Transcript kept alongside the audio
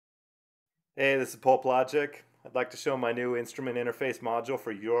Hey, this is Pulp. I'd like to show my new instrument interface module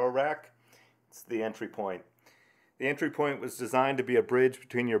for Eurorack. It's the entry point. The entry point was designed to be a bridge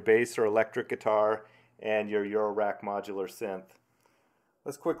between your bass or electric guitar and your Eurorack modular synth.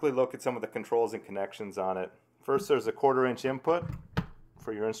 Let's quickly look at some of the controls and connections on it. First, there's a 1/4-inch input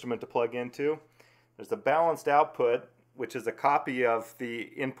for your instrument to plug into. There's a balanced output, which is a copy of the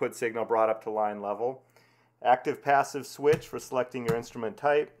input signal brought up to line level. Active-passive switch for selecting your instrument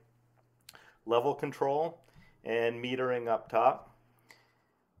type. Level control and metering up top.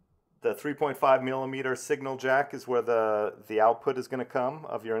 The 3.5 millimeter signal jack is where the output is going to come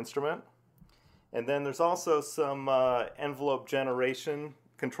of your instrument. And then there's also some envelope generation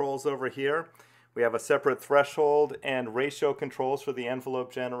controls over here. We have a separate threshold and ratio controls for the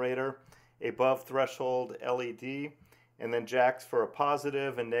envelope generator, a above threshold LED, and then jacks for a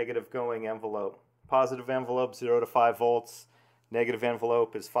positive and negative going envelope. Positive envelope 0 to 5 volts. Negative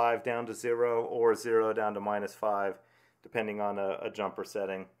envelope is 5 down to 0 or 0 down to -5, depending on a jumper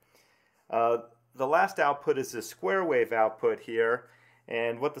setting. The last output is a square wave output here,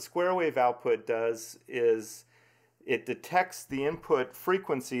 and what the square wave output does is it detects the input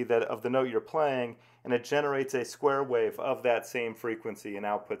frequency of the note you're playing, and it generates a square wave of that same frequency and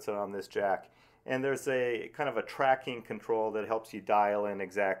outputs it on this jack. And there's a kind of a tracking control that helps you dial in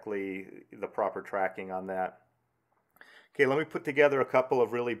exactly the proper tracking on that. Okay, let me put together a couple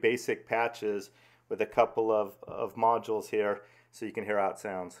of really basic patches with a couple of modules here so you can hear how it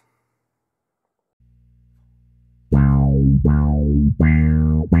sounds.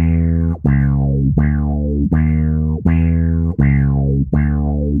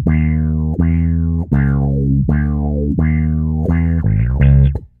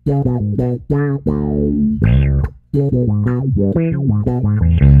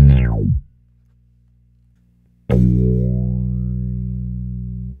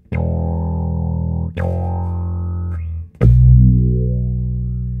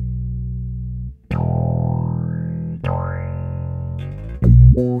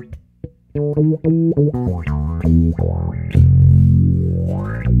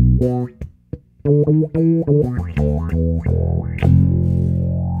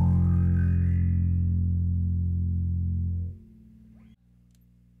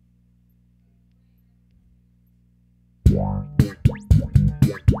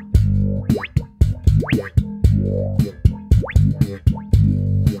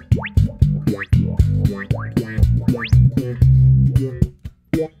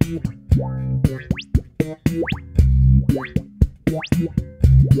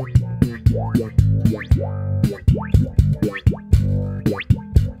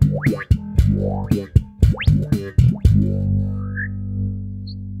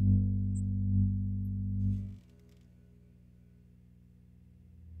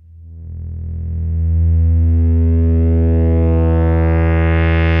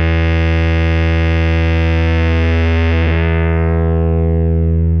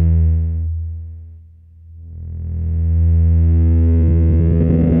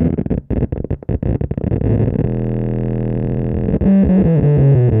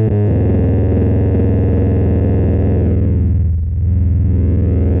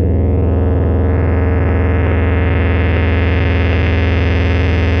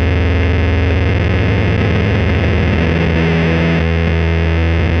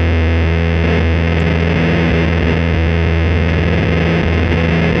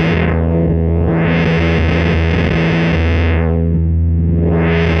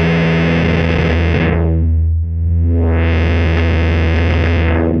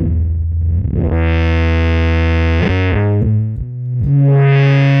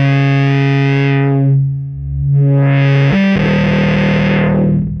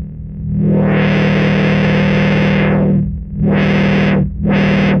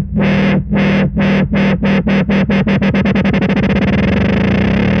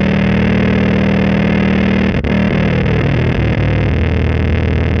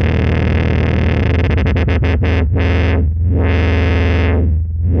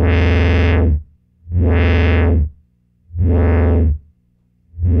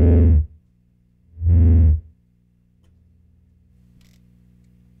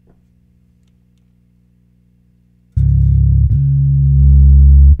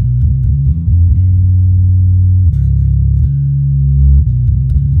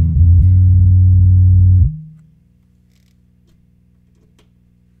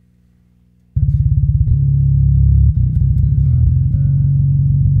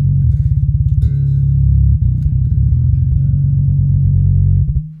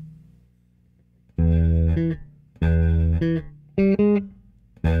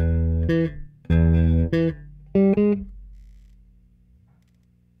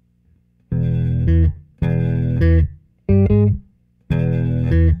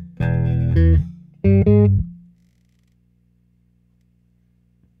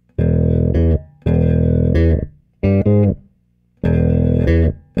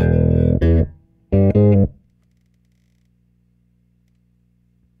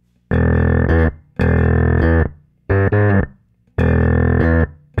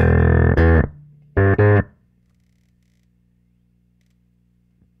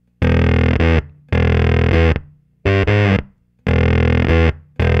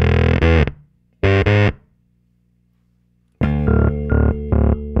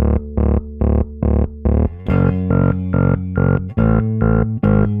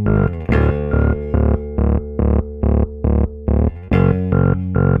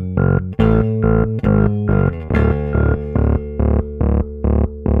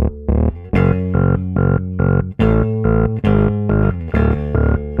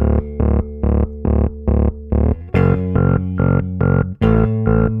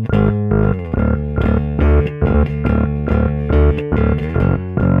 you.